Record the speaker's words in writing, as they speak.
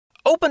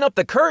open up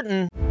the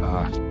curtain.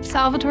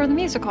 Salvatore the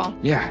Musical.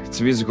 Yeah, it's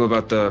a musical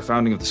about the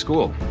founding of the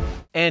school.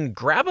 And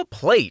grab a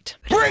plate.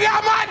 Bring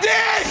out my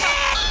dish!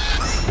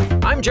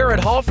 I'm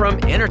Jared Hall from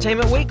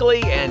Entertainment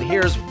Weekly, and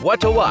here's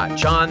what to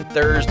watch on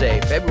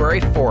Thursday,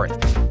 February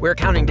 4th. We're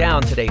counting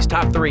down today's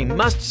top 3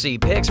 must-see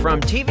picks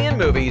from TV and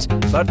movies,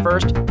 but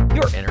first,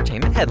 your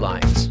entertainment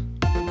headlines.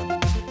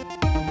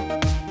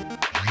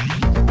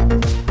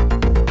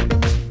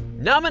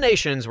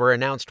 Nominations were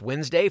announced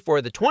Wednesday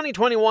for the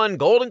 2021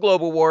 Golden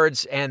Globe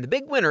Awards, and the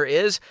big winner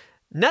is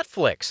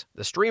Netflix.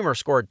 The streamer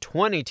scored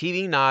 20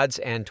 TV nods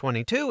and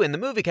 22 in the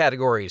movie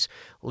categories.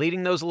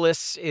 Leading those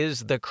lists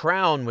is The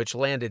Crown, which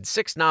landed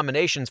 6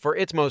 nominations for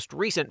its most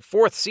recent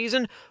 4th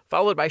season,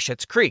 followed by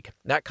Schitt's Creek.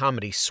 That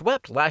comedy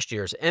swept last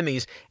year's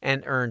Emmys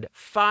and earned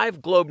 5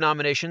 Globe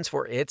nominations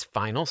for its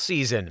final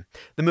season.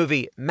 The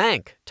movie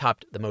Mank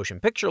topped the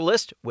motion picture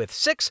list with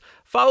 6,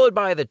 followed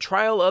by The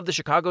Trial of the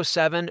Chicago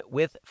 7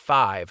 with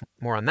 5.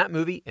 More on that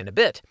movie in a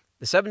bit.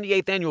 The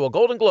 78th Annual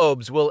Golden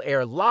Globes will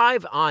air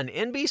live on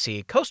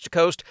NBC coast to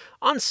coast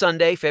on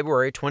Sunday,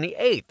 February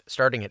 28th,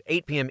 starting at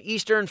 8 p.m.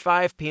 Eastern,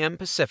 5 p.m.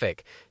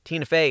 Pacific.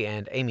 Tina Fey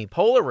and Amy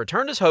Poehler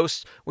return as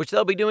hosts, which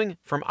they'll be doing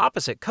from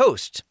opposite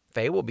coasts.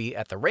 Fey will be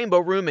at the Rainbow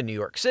Room in New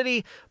York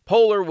City.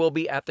 Poehler will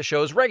be at the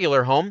show's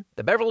regular home,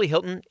 the Beverly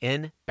Hilton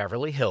in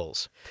Beverly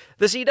Hills.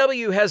 The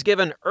CW has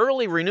given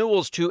early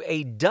renewals to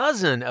a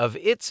dozen of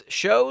its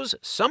shows,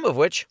 some of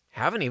which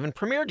haven't even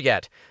premiered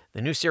yet.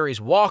 The new series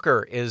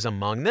Walker is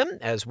among them,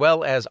 as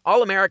well as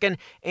All-American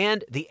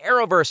and the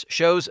Arrowverse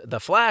shows The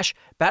Flash,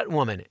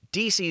 Batwoman,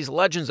 DC's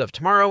Legends of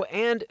Tomorrow,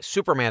 and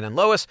Superman and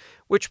Lois,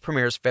 which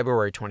premieres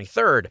February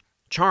 23rd.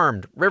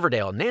 Charmed,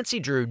 Riverdale, Nancy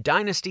Drew,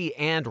 Dynasty,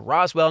 and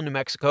Roswell, New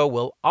Mexico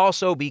will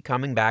also be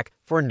coming back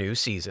for new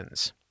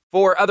seasons.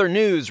 For other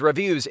news,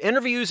 reviews,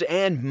 interviews,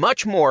 and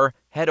much more,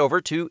 head over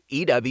to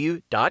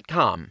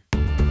EW.com.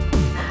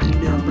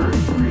 Number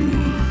 3.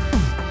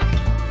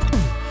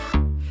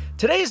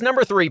 Today's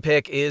number 3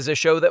 pick is a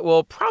show that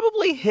will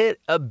probably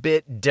hit a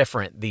bit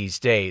different these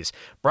days.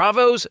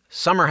 Bravo's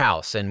Summer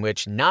House, in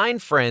which 9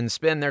 friends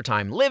spend their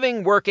time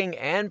living, working,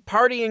 and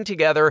partying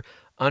together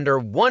under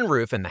one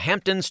roof in the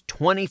Hamptons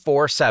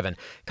 24/7.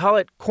 Call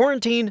it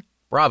quarantine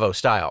Bravo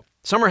style.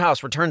 Summer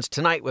House returns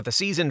tonight with a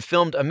season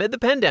filmed amid the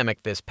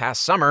pandemic this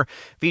past summer,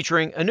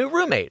 featuring a new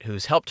roommate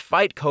who's helped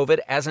fight COVID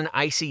as an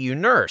ICU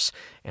nurse,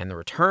 and the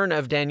return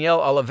of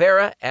Danielle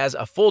Oliveira as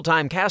a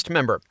full-time cast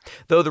member.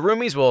 Though the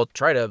roomies will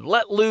try to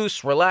let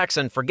loose, relax,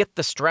 and forget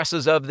the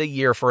stresses of the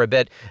year for a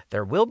bit,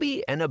 there will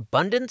be an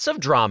abundance of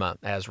drama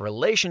as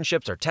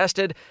relationships are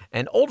tested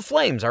and old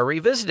flames are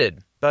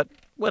revisited. But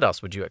what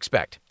else would you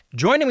expect?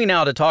 Joining me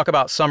now to talk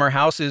about Summer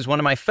House is one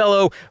of my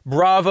fellow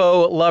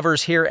Bravo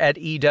lovers here at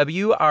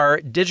EW,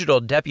 our digital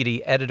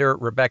deputy editor,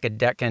 Rebecca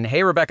Detkin.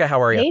 Hey, Rebecca, how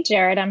are you? Hey,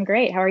 Jared. I'm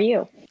great. How are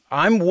you?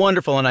 I'm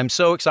wonderful, and I'm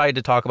so excited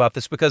to talk about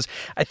this because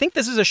I think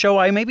this is a show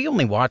I maybe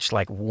only watched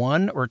like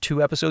 1 or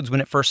 2 episodes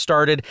when it first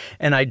started,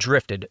 and I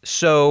drifted.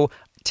 So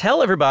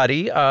tell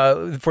everybody,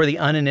 for the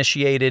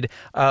uninitiated,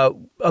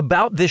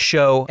 about this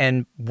show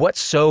and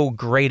what's so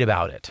great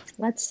about it.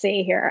 Let's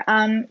see here.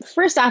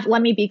 First off,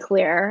 let me be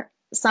clear.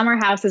 Summer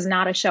House is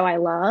not a show I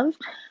love,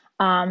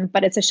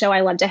 but it's a show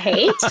I love to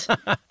hate.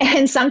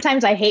 And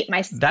sometimes I hate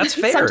myself. That's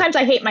fair. Sometimes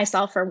I hate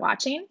myself for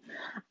watching.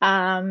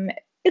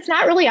 It's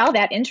not really all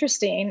that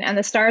interesting. And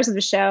the stars of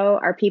the show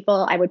are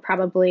people I would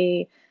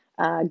probably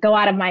go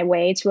out of my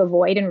way to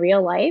avoid in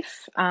real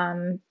life.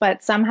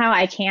 But somehow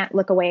I can't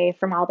look away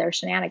from all their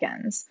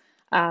shenanigans.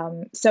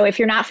 So if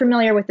you're not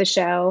familiar with the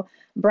show,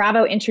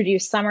 Bravo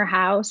introduced Summer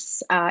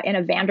House in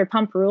a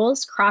Vanderpump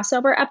Rules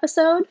crossover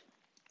episode.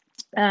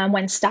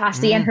 When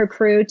Stassi and her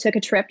crew took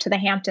a trip to the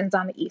Hamptons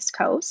on the East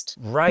Coast.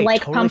 Right,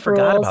 like totally Pump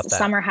forgot Rules, about that.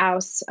 Summer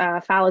House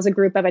follows a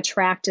group of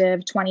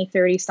attractive 20,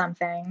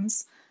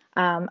 30-somethings.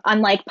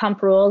 Unlike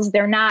Pump Rules,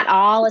 they're not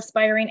all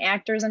aspiring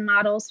actors and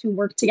models who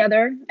work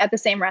together at the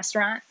same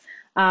restaurant.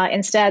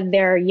 Instead,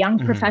 they're young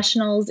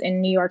professionals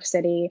in New York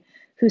City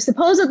who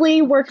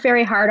supposedly work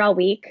very hard all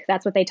week.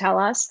 That's what they tell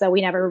us, though we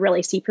never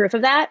really see proof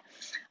of that.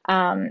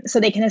 So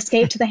they can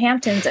escape to the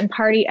Hamptons and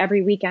party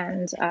every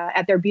weekend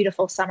at their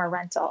beautiful summer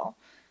rental.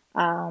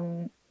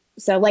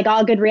 So like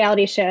all good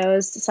reality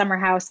shows, Summer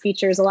House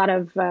features a lot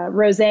of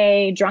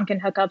rosé, drunken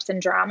hookups,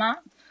 and drama.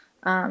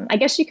 I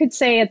guess you could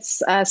say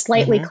it's a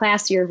slightly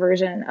classier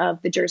version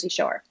of the Jersey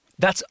Shore.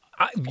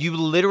 You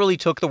literally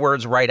took the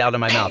words right out of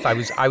my mouth.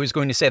 I was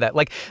going to say that.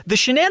 Like, the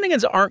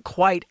shenanigans aren't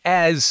quite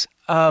as,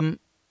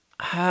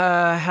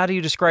 how do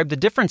you describe the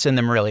difference in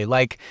them, really?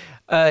 Like,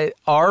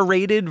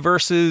 R-rated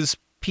versus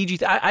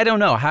PG, I don't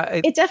know.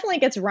 It definitely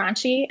gets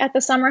raunchy at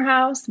the Summer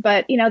House,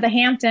 but, you know, the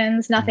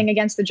Hamptons, nothing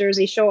against the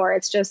Jersey Shore.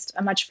 It's just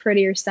a much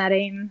prettier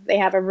setting. They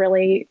have a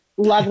really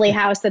lovely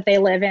house that they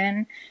live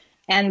in.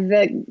 And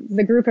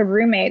the group of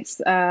roommates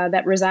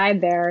that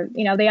reside there,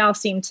 you know, they all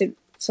seem to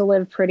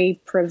live pretty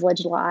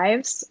privileged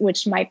lives,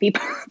 which might be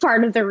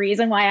part of the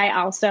reason why I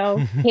also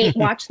hate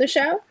watch the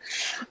show.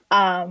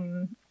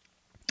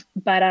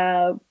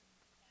 But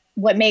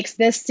what makes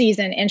this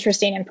season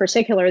interesting in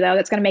particular, though,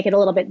 that's going to make it a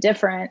little bit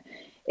different,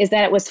 is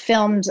that it was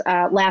filmed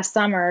last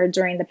summer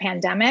during the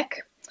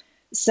pandemic.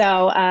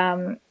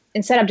 So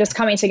instead of just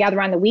coming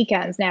together on the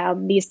weekends, now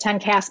these 10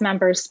 cast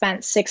members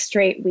spent 6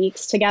 straight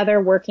weeks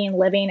together, working,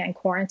 living, and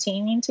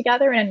quarantining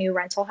together in a new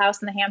rental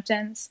house in the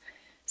Hamptons.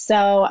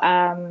 So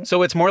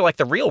it's more like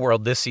the Real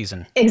World this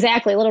season.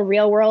 Exactly, a little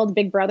Real World,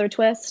 Big Brother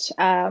twist.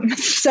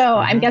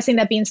 I'm guessing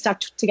that being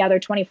stuck together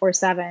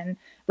 24/7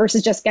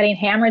 versus just getting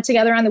hammered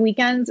together on the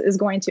weekends is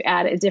going to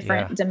add a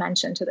different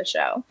dimension to the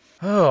show.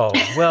 Oh,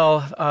 well,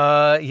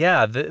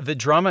 the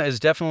drama is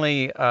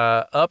definitely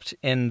upped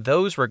in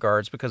those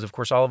regards because, of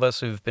course, all of us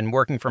who've been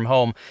working from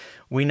home,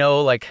 we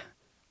know like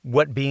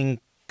what being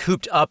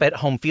cooped up at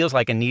home feels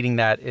like and needing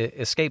that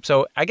escape.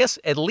 So I guess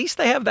at least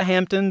they have the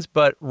Hamptons,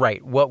 but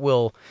right, what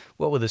will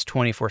this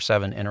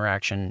 24/7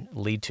 interaction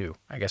lead to?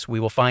 I guess we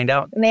will find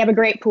out. And they have a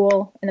great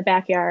pool in the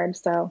backyard,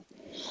 so...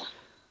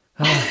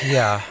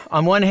 Yeah.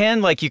 On one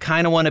hand, like you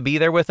kind of want to be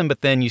there with them,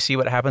 but then you see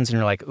what happens and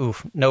you're like,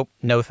 oof, nope,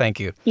 no, thank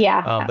you.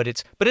 Yeah. But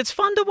it's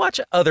fun to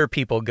watch other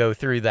people go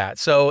through that.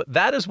 So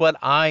that is what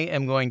I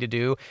am going to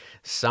do.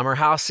 Summer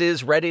House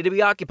is ready to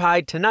be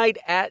occupied tonight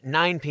at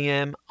 9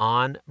 p.m.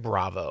 on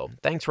Bravo.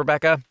 Thanks,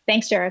 Rebecca.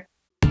 Thanks, Jared.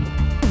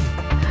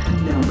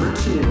 Number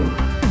 2.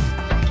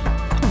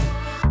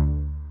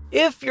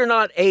 If you're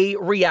not a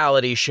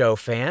reality show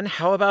fan,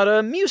 how about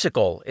a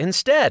musical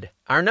instead?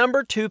 Our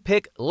number 2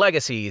 pick,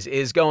 Legacies,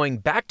 is going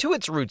back to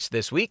its roots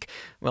this week.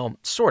 Well,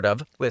 sort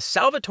of, with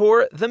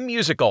Salvatore the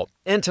Musical.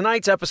 In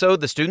tonight's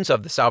episode, the students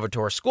of the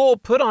Salvatore School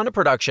put on a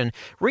production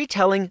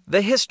retelling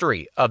the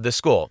history of the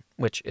school,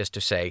 which is to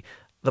say,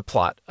 the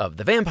plot of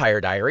The Vampire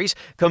Diaries,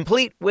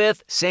 complete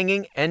with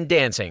singing and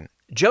dancing.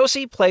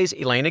 Josie plays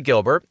Elena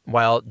Gilbert,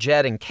 while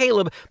Jed and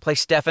Caleb play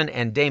Stefan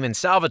and Damon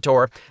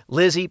Salvatore.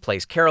 Lizzie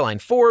plays Caroline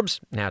Forbes,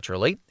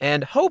 naturally,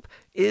 and Hope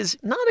is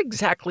not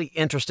exactly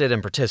interested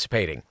in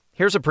participating.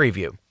 Here's a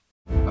preview.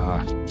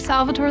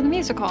 Salvatore the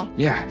Musical.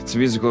 Yeah, it's a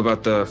musical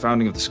about the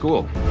founding of the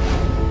school.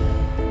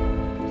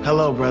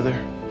 Hello, brother.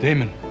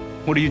 Damon,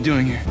 what are you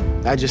doing here?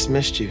 I just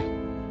missed you.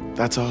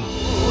 That's all.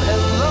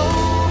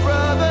 Hello,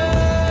 brother.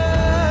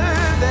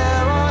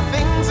 There are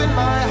things in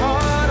my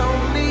heart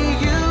only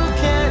you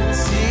can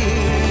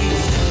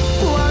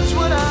see. Watch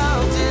what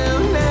I'll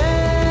do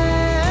next.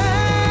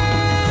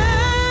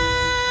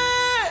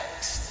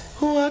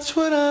 Watch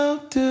what I'll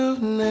do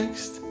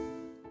next.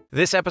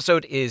 This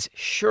episode is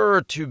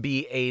sure to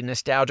be a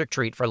nostalgic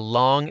treat for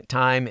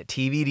long-time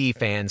TVD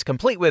fans,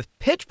 complete with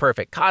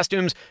pitch-perfect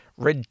costumes,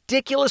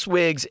 ridiculous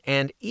wigs,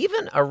 and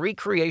even a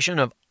recreation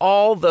of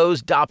all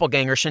those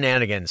doppelganger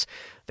shenanigans.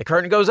 The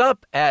curtain goes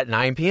up at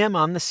 9 p.m.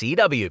 on the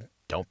CW.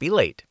 Don't be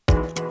late.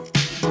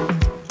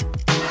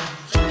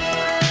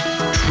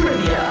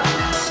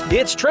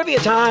 It's trivia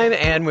time,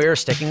 and we're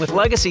sticking with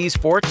Legacies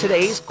for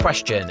today's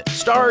question.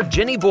 Star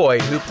Jenny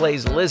Boyd, who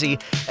plays Lizzie,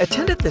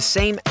 attended the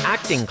same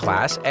acting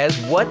class as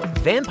what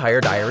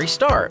Vampire Diaries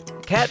star?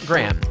 Kat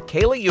Graham,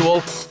 Kayla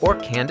Ewell, or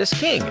Candace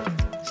King?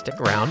 Stick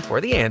around for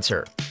the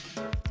answer.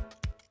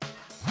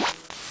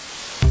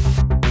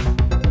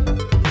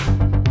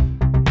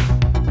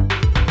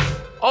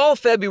 All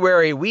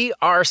February, we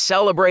are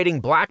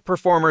celebrating Black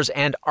performers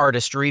and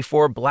artistry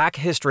for Black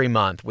History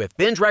Month with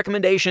binge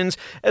recommendations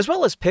as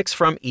well as picks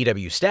from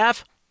EW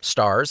staff,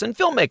 stars, and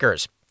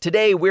filmmakers.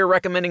 Today, we're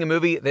recommending a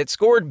movie that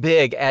scored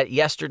big at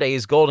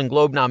yesterday's Golden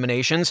Globe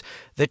nominations,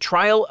 The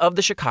Trial of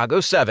the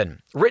Chicago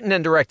 7. Written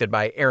and directed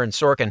by Aaron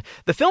Sorkin,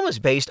 the film is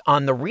based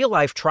on the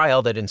real-life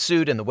trial that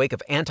ensued in the wake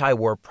of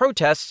anti-war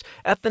protests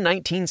at the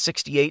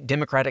 1968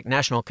 Democratic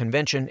National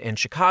Convention in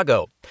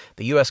Chicago.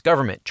 The U.S.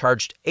 government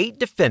charged 8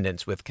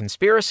 defendants with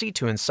conspiracy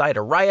to incite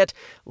a riot,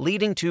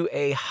 leading to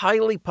a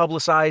highly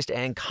publicized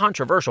and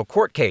controversial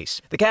court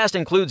case. The cast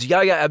includes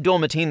Yahya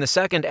Abdul-Mateen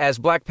II as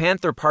Black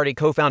Panther Party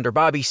co-founder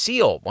Bobby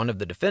Seale, one of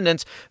the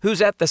defendants,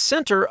 who's at the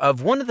center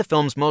of one of the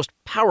film's most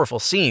powerful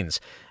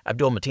scenes.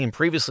 Abdul-Mateen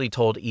previously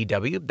told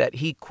EW that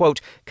he, quote,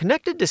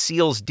 connected to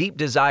Seale's deep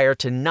desire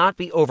to not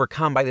be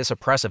overcome by this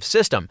oppressive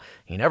system.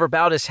 He never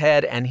bowed his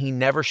head and he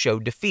never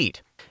showed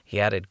defeat. He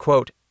added,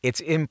 quote,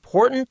 it's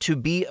important to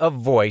be a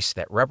voice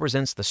that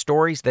represents the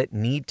stories that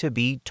need to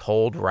be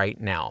told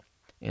right now.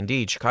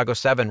 Indeed, Chicago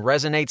 7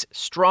 resonates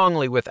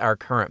strongly with our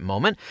current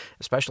moment,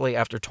 especially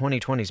after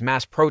 2020's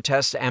mass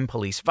protests and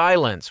police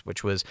violence,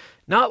 which was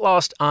not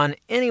lost on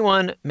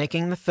anyone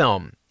making the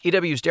film.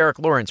 EW's Derek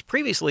Lawrence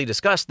previously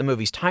discussed the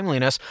movie's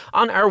timeliness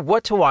on our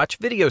What to Watch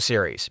video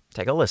series.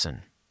 Take a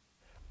listen.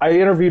 I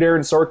interviewed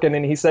Aaron Sorkin,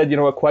 and he said,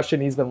 a question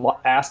he's been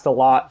asked a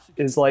lot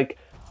is like,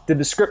 did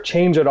the script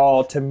change at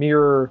all to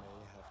mirror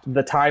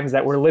the times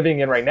that we're living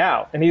in right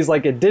now? And he's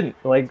like, it didn't.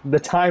 Like, the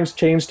times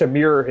changed to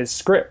mirror his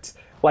script.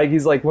 Like,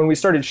 he's like, when we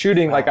started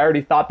shooting, like, I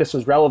already thought this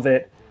was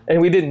relevant, and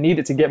we didn't need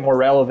it to get more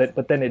relevant,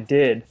 but then it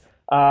did.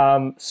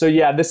 So,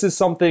 yeah, this is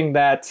something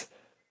that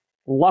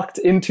lucked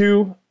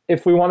into,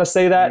 if we want to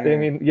say that. I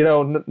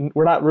mean,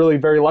 we're not really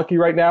very lucky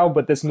right now,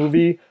 but this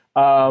movie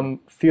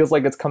feels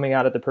like it's coming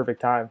out at the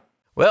perfect time.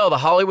 Well, the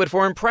Hollywood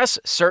Foreign Press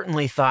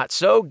certainly thought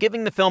so,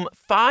 giving the film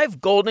 5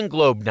 Golden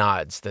Globe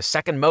nods, the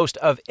second most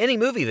of any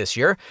movie this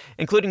year,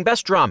 including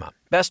Best Drama,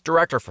 Best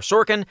Director for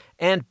Sorkin,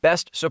 and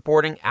Best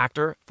Supporting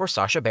Actor for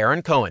Sacha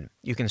Baron Cohen.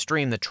 You can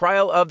stream The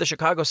Trial of the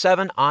Chicago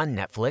 7 on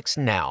Netflix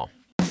now.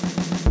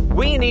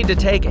 We need to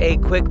take a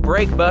quick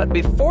break, but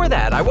before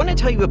that, I want to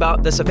tell you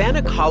about the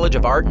Savannah College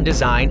of Art and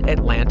Design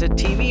Atlanta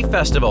TV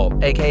Festival,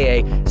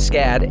 aka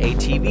SCAD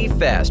ATV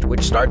Fest,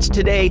 which starts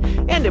today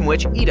and in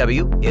which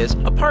EW is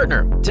a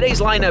partner.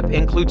 Today's lineup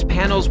includes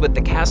panels with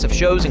the cast of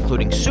shows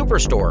including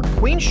Superstore,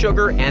 Queen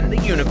Sugar, and The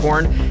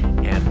Unicorn,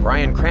 and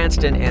Bryan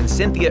Cranston and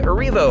Cynthia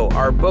Erivo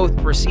are both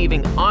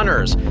receiving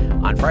honors.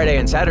 On Friday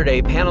and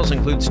Saturday, panels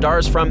include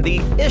stars from the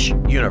Ish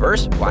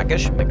universe,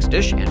 Blackish,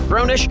 Mixedish, and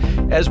Grownish,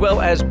 as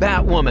well as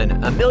Batwoman,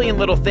 A Million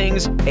Little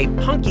Things, a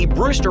Punky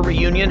Brewster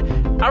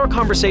reunion, our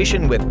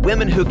conversation with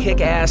Women Who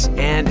Kick Ass,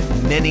 and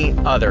many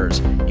others.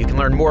 You can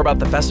learn more about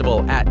the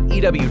festival at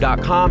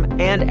EW.com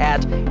and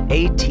at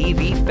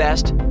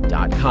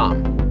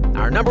ATVFest.com.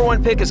 Our number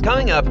one pick is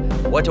coming up.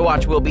 What to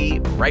Watch will be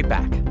right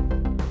back.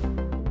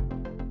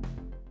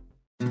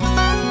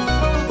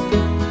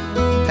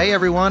 Hey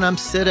everyone, I'm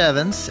Sid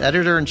Evans,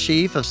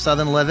 editor-in-chief of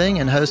Southern Living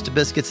and host of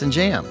Biscuits and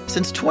Jam.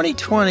 Since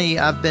 2020,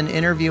 I've been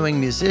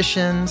interviewing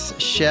musicians,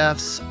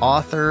 chefs,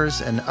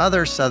 authors, and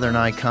other Southern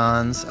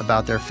icons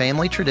about their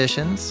family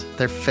traditions,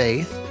 their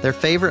faith, their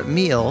favorite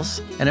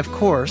meals, and of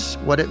course,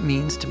 what it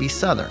means to be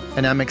Southern.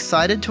 And I'm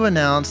excited to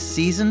announce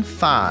Season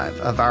 5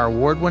 of our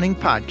award-winning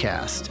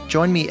podcast.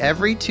 Join me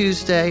every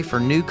Tuesday for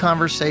new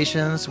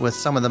conversations with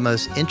some of the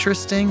most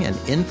interesting and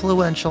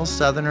influential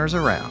Southerners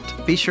around.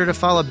 Be sure to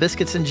follow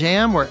Biscuits and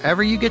Jam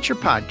wherever you get your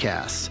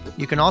podcasts.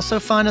 You can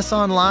also find us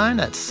online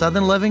at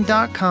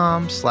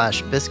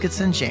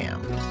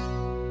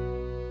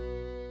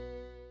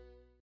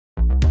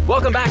southernliving.com/biscuitsandjam.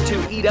 Welcome back to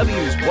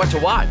EW's What to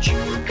Watch.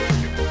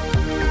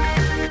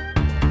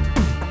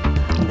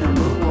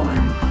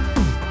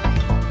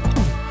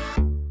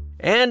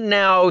 And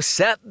now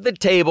set the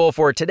table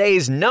for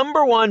today's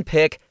number one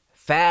pick,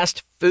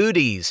 Fast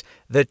Foodies.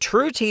 The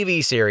True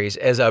TV series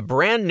is a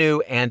brand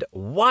new and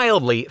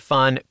wildly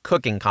fun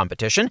cooking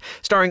competition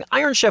starring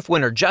Iron Chef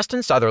winner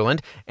Justin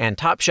Sutherland and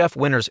Top Chef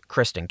winners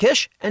Kristen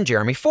Kish and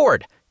Jeremy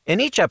Ford. In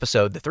each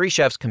episode, the three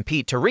chefs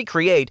compete to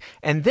recreate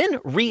and then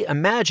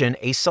reimagine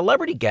a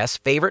celebrity guest's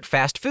favorite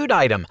fast food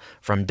item,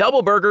 from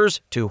double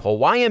burgers to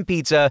Hawaiian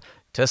pizza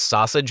to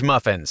sausage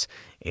muffins.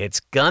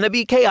 It's gonna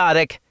be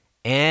chaotic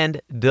and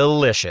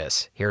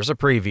delicious. Here's a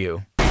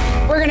preview.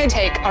 We're gonna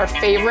take our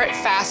favorite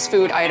fast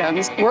food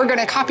items, we're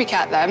gonna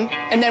copycat them,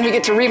 and then we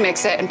get to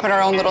remix it and put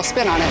our own little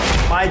spin on it.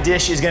 My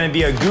dish is gonna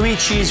be a gooey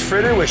cheese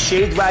fritter with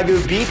shaved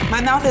Wagyu beef.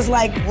 My mouth is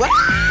like, what?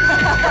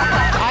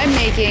 I'm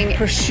making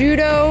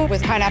prosciutto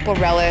with pineapple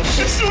relish.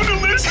 It's so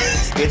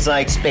delicious. It's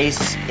like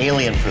space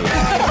alien food.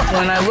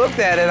 When I looked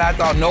at it, I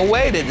thought, no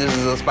way that this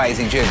is a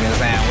spicy chicken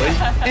sandwich,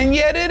 and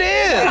yet it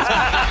is.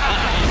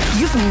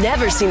 You've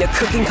never seen a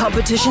cooking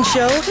competition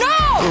show?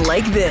 No!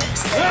 Like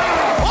this.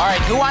 All right,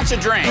 who wants a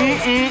drink?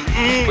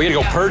 We gotta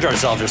go purge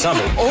ourselves or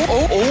something.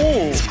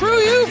 Oh. Screw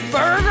you,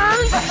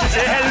 burgers!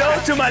 Say hello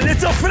to my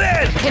little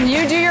friend! Can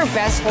you do your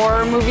best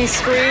horror movie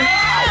scream?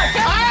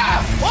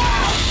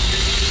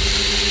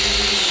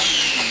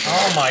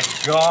 Oh my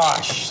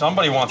gosh,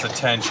 somebody wants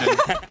attention.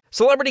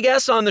 Celebrity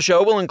guests on the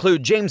show will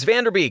include James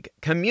Van Der Beek,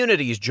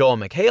 Community's Joel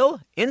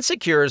McHale,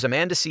 Insecure's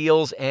Amanda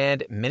Seales,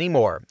 and many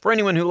more. For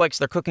anyone who likes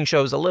their cooking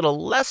shows a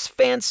little less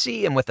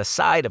fancy and with a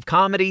side of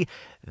comedy,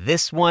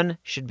 this one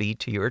should be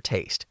to your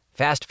taste.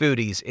 Fast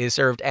Foodies is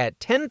served at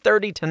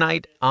 10:30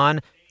 tonight on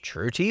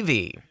True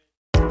TV.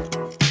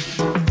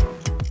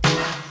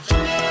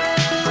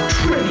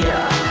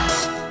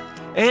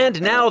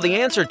 And now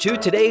the answer to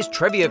today's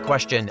trivia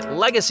question.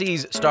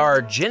 Legacy's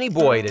star Jenny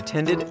Boyd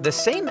attended the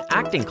same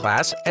acting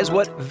class as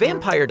what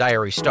Vampire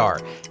Diaries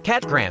star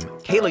Kat Graham,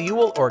 Kayla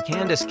Ewell, or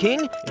Candace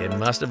King? It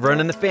must have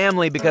run in the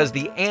family because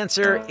the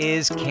answer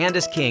is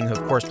Candace King, who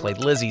of course played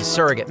Lizzie's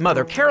surrogate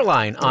mother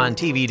Caroline on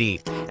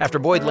TVD. After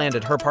Boyd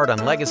landed her part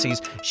on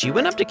Legacies, she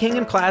went up to King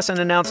in class and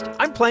announced,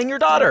 "I'm playing your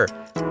daughter."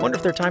 Wonder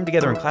if their time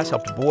together in class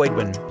helped Boyd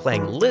when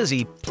playing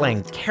Lizzie,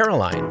 playing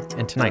Caroline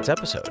in tonight's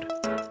episode.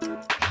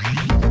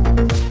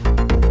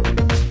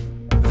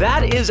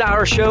 That is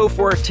our show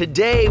for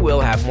today.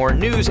 We'll have more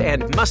news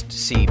and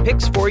must-see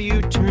picks for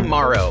you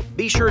tomorrow.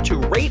 Be sure to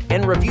rate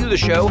and review the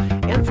show,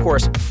 and of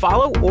course,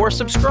 follow or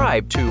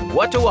subscribe to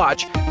What to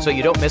Watch so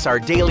you don't miss our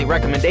daily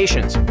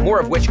recommendations, more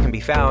of which can be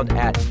found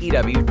at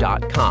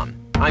EW.com.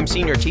 I'm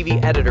Senior TV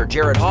Editor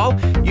Jared Hall.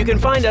 You can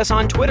find us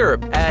on Twitter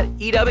at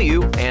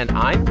EW, and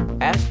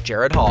I'm at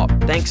Jared Hall.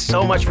 Thanks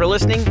so much for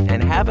listening,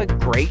 and have a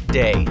great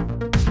day.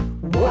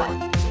 What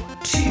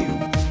to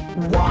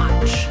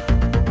Watch.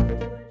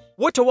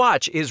 What to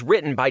Watch is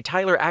written by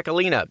Tyler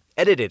Acalina,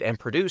 edited and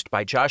produced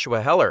by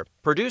Joshua Heller,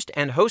 produced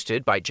and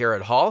hosted by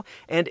Jared Hall,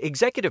 and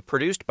executive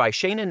produced by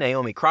Shana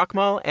Naomi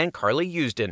Krochmal and Carly Usden.